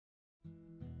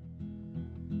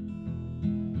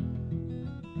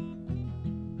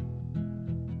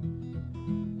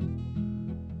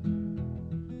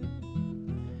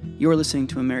You're listening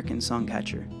to American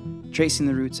Songcatcher, tracing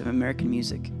the roots of American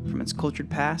music from its cultured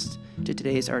past to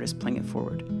today's artists playing it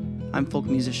forward. I'm folk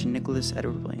musician Nicholas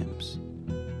Edward Williams.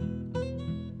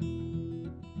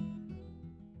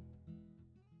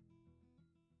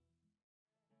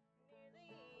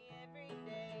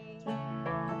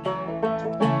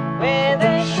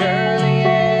 Surely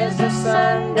as the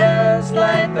sun does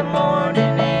light the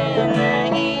morning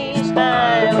in the east,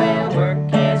 I will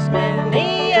work as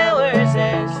many hours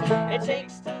as it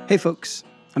takes to... Hey folks,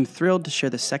 I'm thrilled to share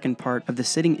the second part of the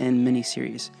Sitting In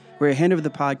mini-series, where I hand over the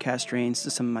podcast reins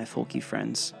to some of my folky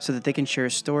friends so that they can share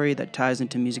a story that ties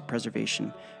into music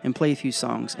preservation and play a few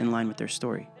songs in line with their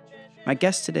story. My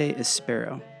guest today is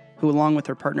Sparrow, who along with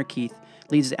her partner Keith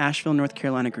leads the Asheville, North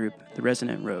Carolina group, the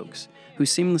Resonant Rogues, who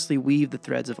seamlessly weave the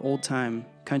threads of old-time,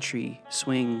 country,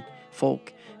 swing,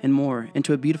 folk, and more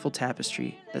into a beautiful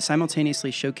tapestry that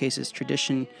simultaneously showcases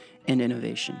tradition and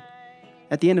innovation.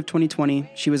 At the end of 2020,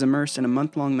 she was immersed in a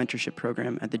month-long mentorship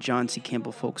program at the John C.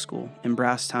 Campbell Folk School in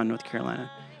Brasstown, North Carolina,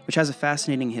 which has a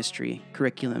fascinating history,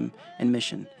 curriculum, and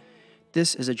mission.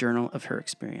 This is a journal of her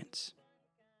experience.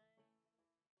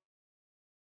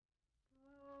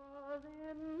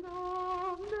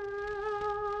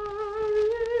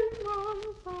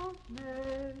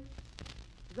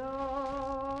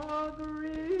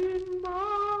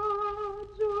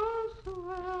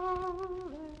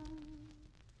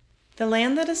 The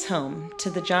land that is home to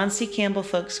the John C. Campbell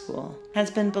Folk School has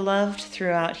been beloved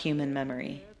throughout human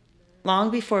memory.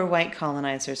 Long before white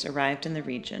colonizers arrived in the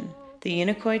region, the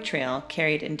Unicoi Trail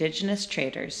carried indigenous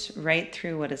traders right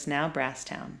through what is now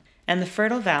Brasstown, and the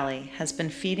fertile valley has been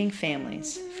feeding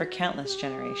families for countless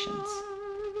generations.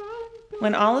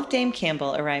 When Olive Dame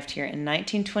Campbell arrived here in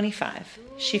 1925,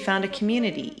 she found a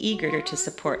community eager to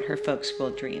support her folk school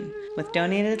dream, with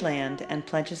donated land and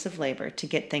pledges of labor to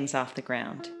get things off the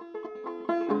ground.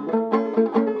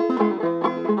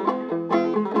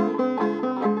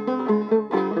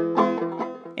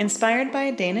 Inspired by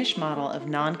a Danish model of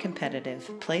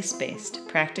non-competitive, place-based,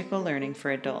 practical learning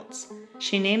for adults,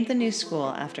 she named the new school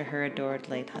after her adored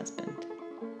late husband.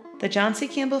 The John C.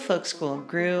 Campbell Folk School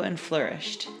grew and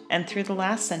flourished, and through the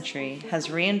last century has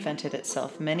reinvented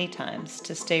itself many times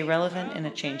to stay relevant in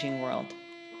a changing world.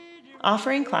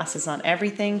 Offering classes on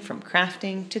everything from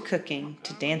crafting to cooking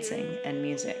to dancing and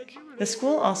music. The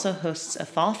school also hosts a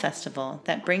fall festival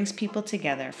that brings people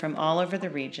together from all over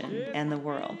the region and the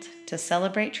world to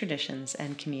celebrate traditions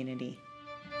and community.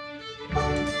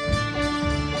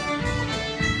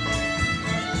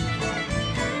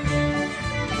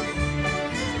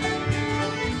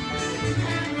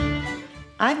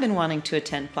 I've been wanting to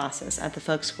attend classes at the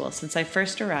folk school since I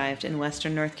first arrived in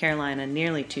Western North Carolina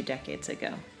nearly 2 decades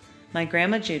ago. My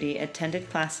grandma Judy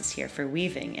attended classes here for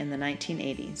weaving in the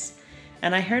 1980s,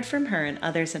 and I heard from her and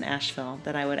others in Asheville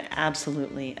that I would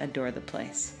absolutely adore the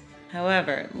place.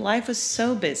 However, life was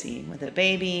so busy with a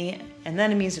baby and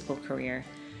then a musical career,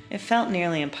 it felt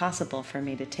nearly impossible for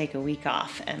me to take a week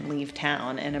off and leave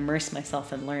town and immerse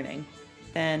myself in learning.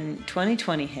 Then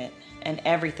 2020 hit, and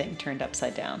everything turned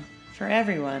upside down. For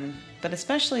everyone, but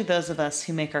especially those of us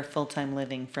who make our full-time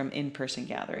living from in-person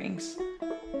gatherings.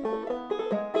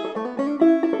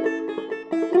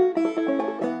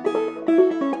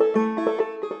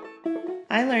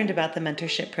 I learned about the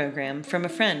mentorship program from a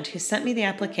friend who sent me the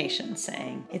application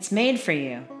saying, "It's made for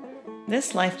you."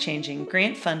 This life-changing,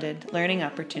 grant-funded learning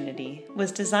opportunity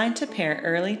was designed to pair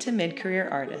early to mid-career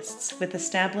artists with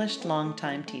established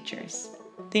long-time teachers.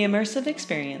 The immersive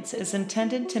experience is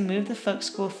intended to move the folk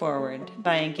school forward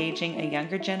by engaging a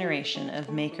younger generation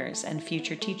of makers and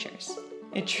future teachers.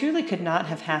 It truly could not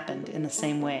have happened in the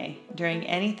same way during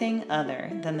anything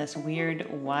other than this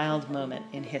weird, wild moment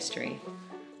in history.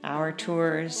 Our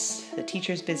tours, the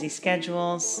teachers' busy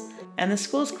schedules, and the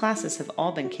school's classes have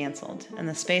all been canceled, and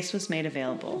the space was made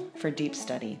available for deep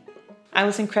study. I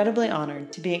was incredibly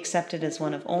honored to be accepted as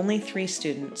one of only 3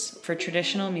 students for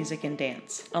traditional music and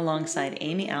dance, alongside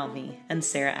Amy Alvey and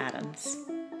Sarah Adams.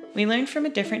 We learned from a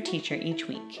different teacher each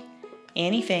week: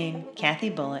 Annie Fain,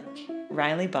 Kathy Bullock,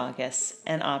 Riley Bogus,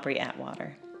 and Aubrey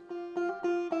Atwater.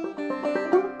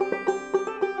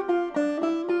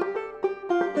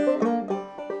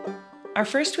 Our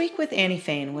first week with Annie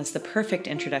Fain was the perfect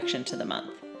introduction to the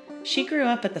month. She grew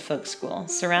up at the folk school,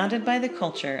 surrounded by the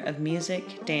culture of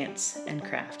music, dance, and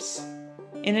crafts.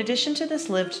 In addition to this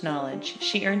lived knowledge,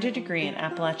 she earned a degree in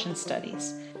Appalachian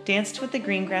Studies, danced with the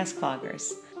Greengrass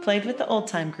Cloggers, played with the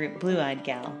old-time group Blue-Eyed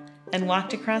Gal, and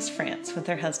walked across France with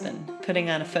her husband, putting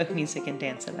on a folk music and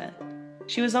dance event.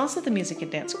 She was also the music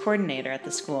and dance coordinator at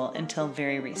the school until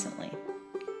very recently.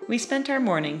 We spent our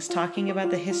mornings talking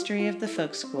about the history of the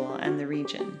folk school and the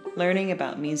region, learning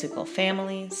about musical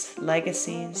families,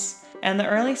 legacies, and the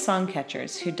early song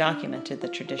catchers who documented the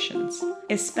traditions,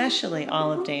 especially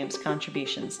all of Dame's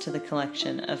contributions to the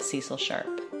collection of Cecil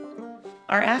Sharp.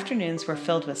 Our afternoons were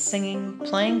filled with singing,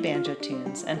 playing banjo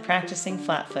tunes, and practicing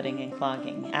flat-footing and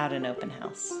clogging out in open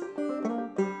house.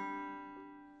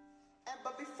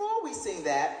 But before we sing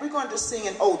that, we're going to sing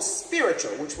an old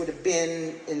spiritual, which would have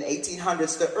been in the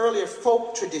 1800s, the earlier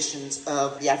folk traditions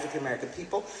of the African American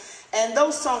people. And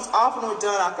those songs often were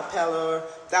done a cappella,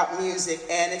 without music,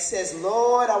 and it says,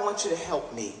 Lord, I want you to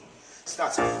help me. It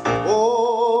starts, oh,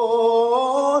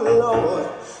 Lord,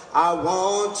 I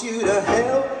want you to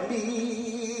help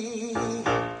me.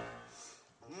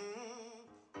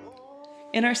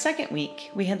 In our second week,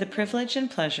 we had the privilege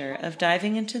and pleasure of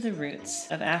diving into the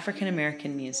roots of African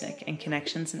American music and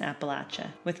connections in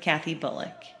Appalachia with Kathy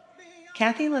Bullock.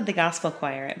 Kathy led the gospel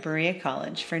choir at Berea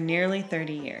College for nearly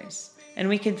 30 years, and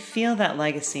we could feel that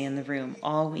legacy in the room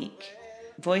all week.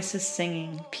 Voices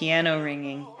singing, piano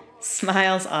ringing,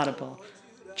 smiles audible,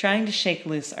 trying to shake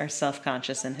loose our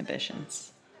self-conscious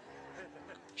inhibitions.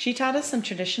 She taught us some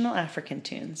traditional African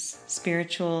tunes,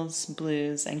 spirituals,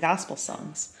 blues, and gospel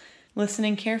songs,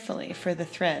 listening carefully for the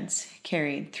threads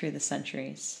carried through the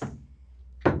centuries.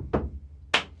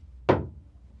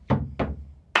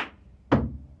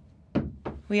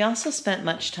 We also spent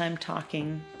much time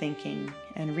talking, thinking,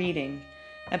 and reading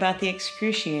about the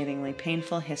excruciatingly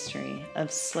painful history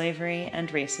of slavery and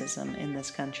racism in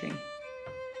this country.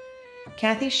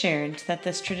 Kathy shared that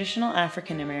this traditional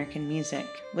African American music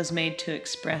was made to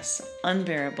express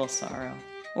unbearable sorrow,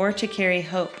 or to carry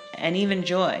hope and even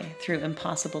joy through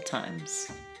impossible times.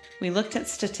 We looked at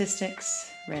statistics,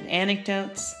 read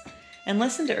anecdotes, and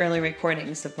listened to early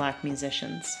recordings of Black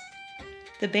musicians.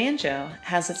 The banjo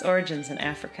has its origins in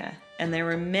Africa, and there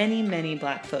were many, many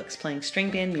Black folks playing string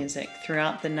band music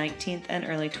throughout the 19th and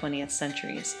early 20th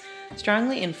centuries,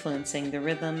 strongly influencing the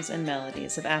rhythms and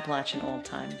melodies of Appalachian old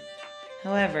time.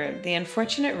 However, the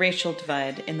unfortunate racial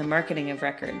divide in the marketing of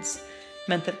records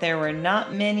meant that there were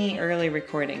not many early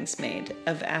recordings made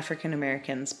of African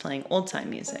Americans playing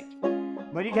old-time music.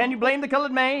 But can you blame the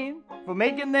colored man for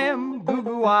making them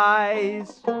goo-goo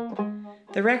eyes?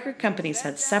 The record companies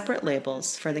had separate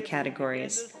labels for the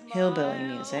categories hillbilly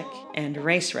music and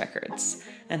race records,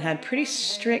 and had pretty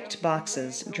strict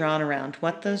boxes drawn around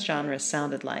what those genres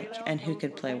sounded like and who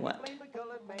could play what.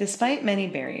 Despite many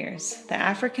barriers, the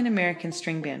African American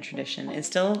string band tradition is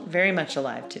still very much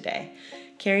alive today,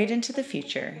 carried into the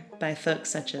future by folks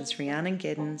such as Rhiannon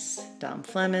Giddens, Dom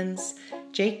Flemons,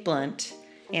 Jake Blunt,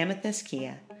 Amethyst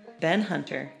Kia, Ben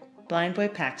Hunter, Blind Boy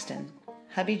Paxton,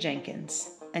 Hubby Jenkins,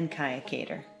 and Kaya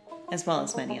Cater, as well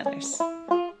as many others.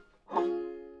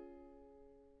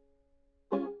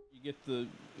 You get the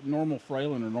normal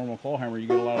frailing or normal claw hammer, you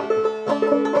get a lot of...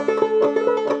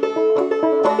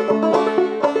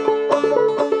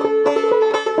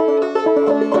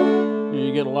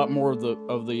 You get a lot more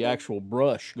of the actual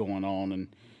brush going on,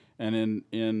 and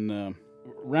in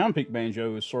round peak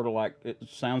banjo is sort of like, it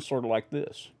sounds sort of like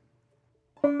this.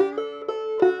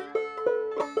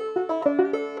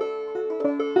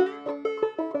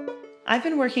 I've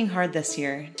been working hard this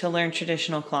year to learn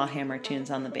traditional clawhammer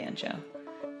tunes on the banjo.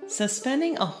 So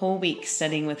spending a whole week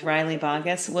studying with Riley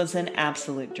Bogus was an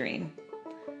absolute dream.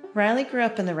 Riley grew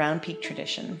up in the round peak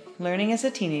tradition, learning as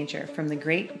a teenager from the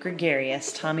great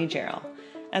gregarious Tommy Jarrell,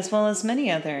 as well as many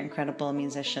other incredible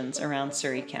musicians around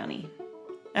Surry County.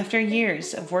 After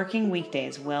years of working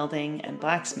weekdays welding and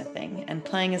blacksmithing and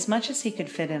playing as much as he could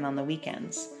fit in on the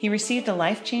weekends, he received a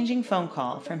life-changing phone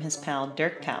call from his pal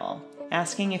Dirk Powell,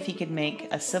 asking if he could make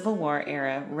a Civil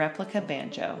War-era replica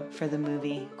banjo for the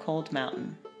movie Cold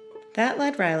Mountain. That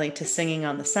led Riley to singing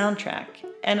on the soundtrack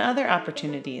and other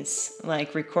opportunities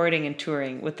like recording and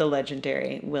touring with the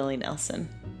legendary Willie Nelson.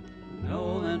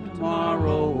 Know that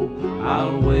tomorrow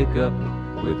I'll wake up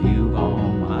with you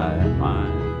on my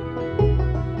mind.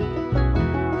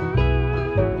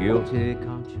 Guilty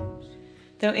conscience.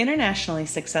 Though internationally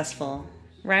successful,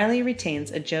 Riley retains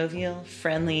a jovial,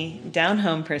 friendly,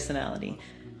 down-home personality,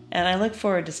 and I look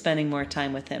forward to spending more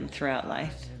time with him throughout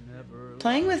life.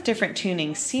 Playing with different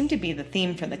tunings seemed to be the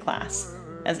theme for the class,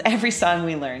 as every song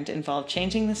we learned involved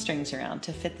changing the strings around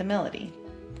to fit the melody.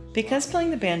 Because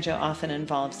playing the banjo often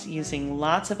involves using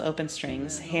lots of open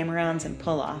strings, hammer-ons, and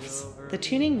pull-offs, the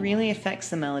tuning really affects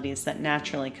the melodies that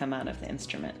naturally come out of the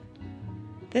instrument.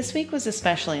 This week was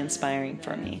especially inspiring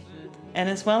for me, and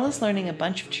as well as learning a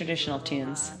bunch of traditional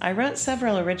tunes, I wrote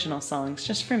several original songs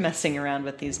just for messing around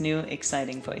with these new,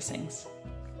 exciting voicings.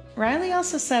 Riley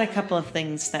also said a couple of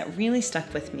things that really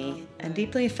stuck with me and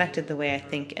deeply affected the way I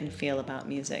think and feel about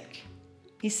music.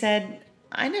 He said,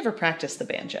 "I never practice the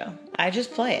banjo. I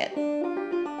just play it."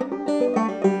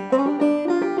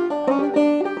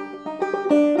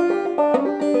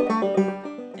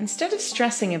 Instead of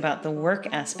stressing about the work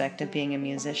aspect of being a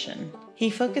musician, he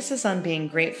focuses on being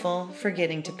grateful for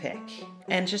getting to pick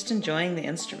and just enjoying the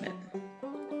instrument.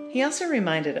 He also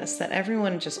reminded us that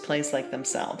everyone just plays like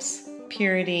themselves.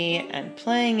 Purity and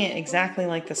playing it exactly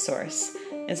like the source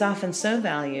is often so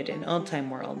valued in old-time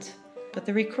world, but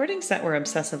the recordings that we're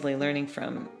obsessively learning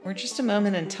from were just a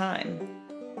moment in time.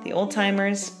 The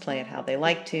old-timers play it how they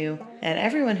like to, and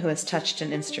everyone who has touched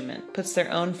an instrument puts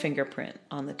their own fingerprint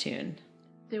on the tune.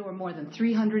 There were more than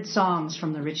 300 songs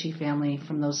from the Ritchie family,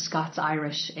 from those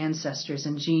Scots-Irish ancestors,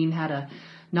 and Jean had a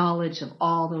knowledge of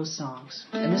all those songs.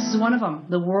 And this is one of them.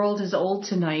 "The World is Old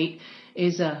Tonight"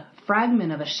 is a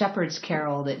fragment of a shepherd's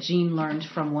carol that Jean learned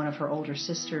from one of her older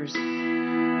sisters.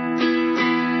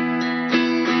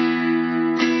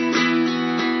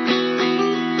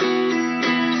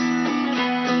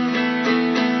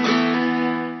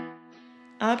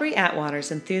 Aubrey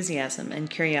Atwater's enthusiasm and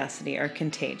curiosity are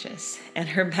contagious, and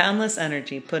her boundless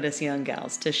energy put us young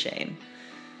gals to shame.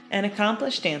 An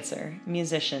accomplished dancer,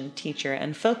 musician, teacher,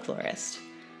 and folklorist,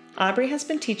 Aubrey has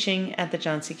been teaching at the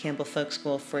John C. Campbell Folk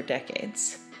School for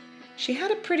decades. She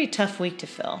had a pretty tough week to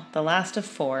fill, the last of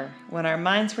 4, when our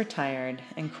minds were tired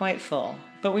and quite full,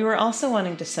 but we were also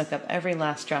wanting to soak up every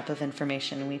last drop of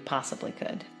information we possibly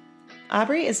could.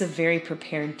 Aubrey is a very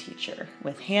prepared teacher,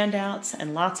 with handouts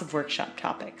and lots of workshop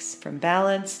topics, from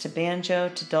ballads to banjo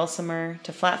to dulcimer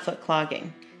to flatfoot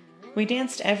clogging. We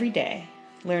danced every day,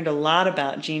 learned a lot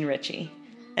about Jean Ritchie,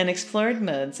 and explored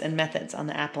modes and methods on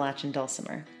the Appalachian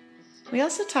dulcimer. We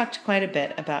also talked quite a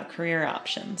bit about career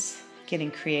options,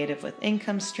 getting creative with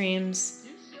income streams,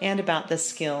 and about the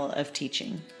skill of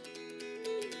teaching.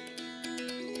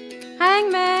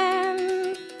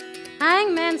 Hangman,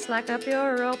 hangman, slack up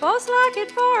your rope, oh, slack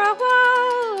it for a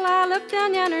while. I looked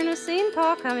down yonder and I seen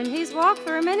Pa coming, he's walked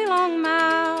for a many long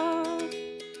mile.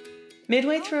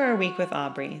 Midway through our week with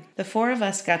Aubrey, the 4 of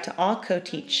us got to all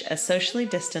co-teach a socially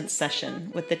distanced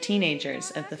session with the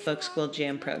teenagers of the Folk School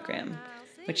Jam program,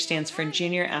 which stands for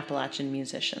Junior Appalachian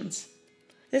Musicians.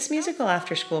 This musical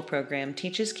after-school program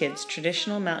teaches kids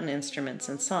traditional mountain instruments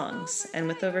and songs, and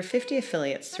with over 50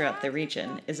 affiliates throughout the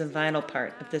region, is a vital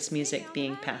part of this music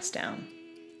being passed down.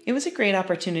 It was a great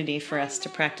opportunity for us to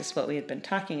practice what we had been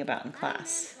talking about in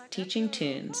class, teaching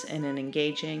tunes in an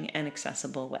engaging and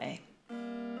accessible way.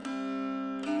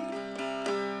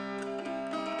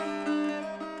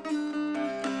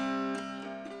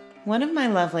 One of my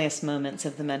loveliest moments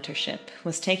of the mentorship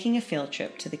was taking a field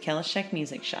trip to the Kelishek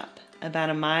Music Shop,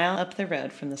 about a mile up the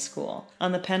road from the school,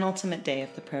 on the penultimate day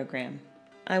of the program.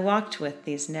 I walked with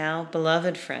these now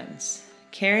beloved friends,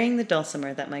 carrying the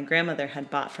dulcimer that my grandmother had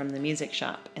bought from the music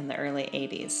shop in the early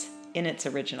 80s, in its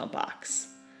original box.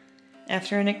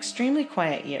 After an extremely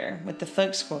quiet year, with the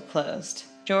folk school closed,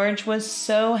 George was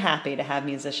so happy to have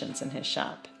musicians in his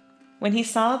shop. When he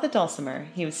saw the dulcimer,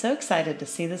 he was so excited to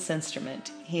see this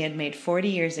instrument he had made 40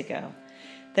 years ago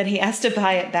that he asked to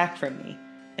buy it back from me,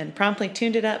 and promptly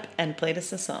tuned it up and played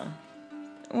us a song.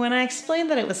 When I explained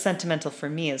that it was sentimental for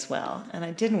me as well, and I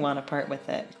didn't want to part with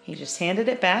it, he just handed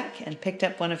it back and picked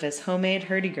up one of his homemade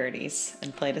hurdy-gurdies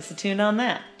and played us a tune on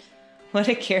that. What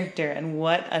a character and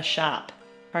what a shop!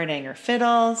 Hardanger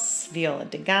fiddles, viola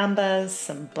da gambas,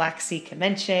 some Black Sea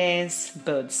Comanches,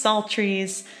 bowed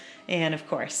psalteries, and of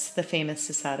course, the famous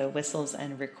Susato whistles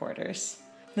and recorders.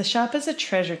 The shop is a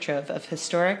treasure trove of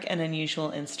historic and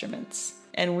unusual instruments,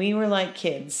 and we were like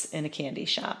kids in a candy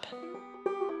shop.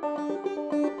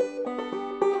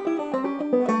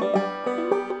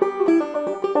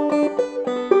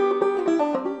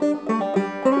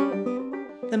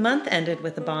 The month ended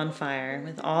with a bonfire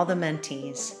with all the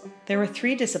mentees. There were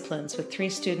 3 disciplines with 3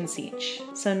 students each,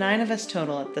 so 9 of us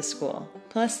total at the school,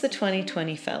 plus the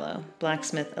 2020 fellow,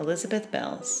 blacksmith Elizabeth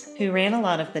Bells, who ran a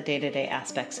lot of the day-to-day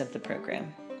aspects of the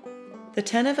program. The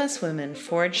 10 of us women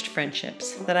forged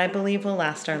friendships that I believe will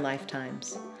last our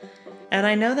lifetimes. And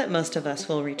I know that most of us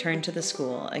will return to the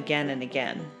school again and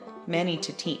again, many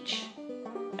to teach.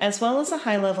 As well as a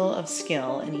high level of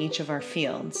skill in each of our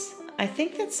fields, I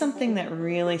think that something that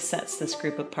really sets this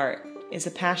group apart is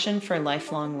a passion for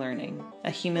lifelong learning, a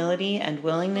humility and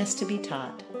willingness to be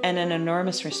taught, and an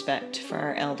enormous respect for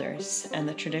our elders and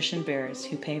the tradition bearers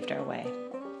who paved our way.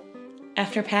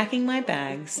 After packing my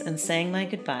bags and saying my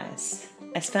goodbyes,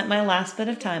 I spent my last bit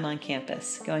of time on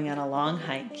campus going on a long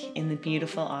hike in the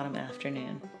beautiful autumn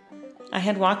afternoon. I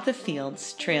had walked the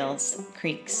fields, trails,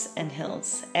 creeks, and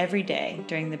hills every day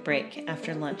during the break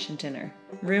after lunch and dinner,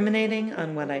 ruminating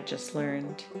on what I'd just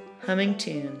learned, humming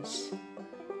tunes,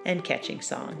 and catching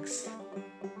songs.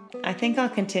 I think I'll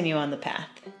continue on the path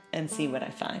and see what I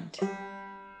find. So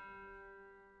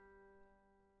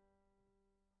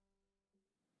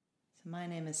my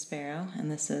name is Sparrow, and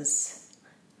this is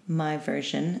my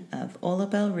version of Ola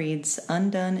Belle Reed's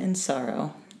Undone in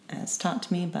Sorrow, as taught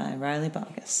to me by Riley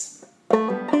Bogus.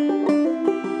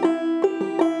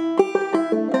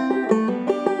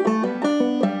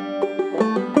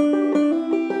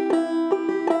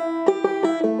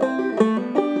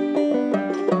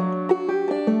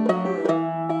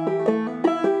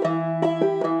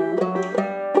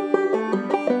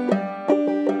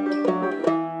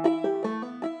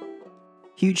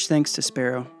 Huge thanks to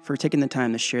Sparrow for taking the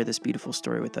time to share this beautiful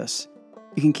story with us.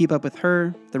 You can keep up with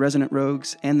her, the Resonant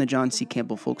Rogues, and the John C.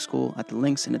 Campbell Folk School at the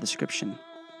links in the description.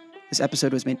 This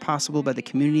episode was made possible by the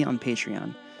community on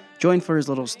Patreon. Join for as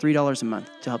little as $3 a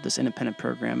month to help this independent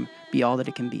program be all that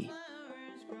it can be.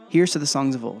 Here's to the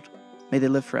songs of old. May they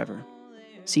live forever.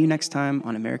 See you next time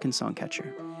on American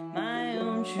Songcatcher. My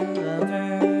own true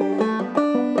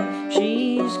lover,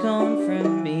 she's gone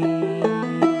from me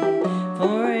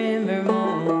forevermore.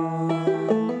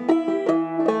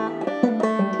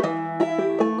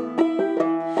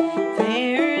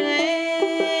 Fairer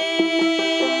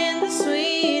than the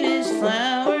sweetest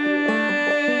flower,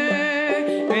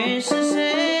 precious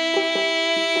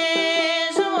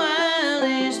as the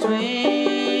wildest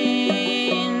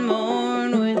wind,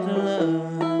 born with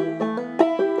love,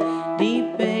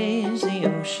 deep as the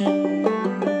ocean.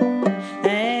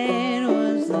 That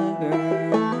was the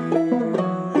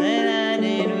girl that I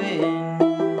did win.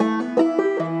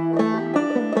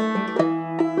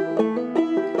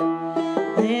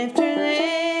 Left her there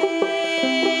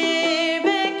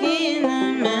back in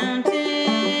the mountains,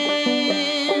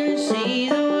 see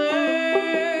the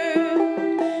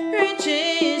world,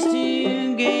 riches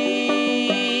to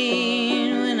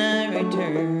gain. When I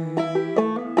return,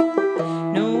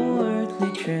 no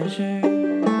earthly treasure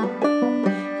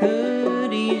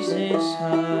could ease this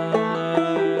heart.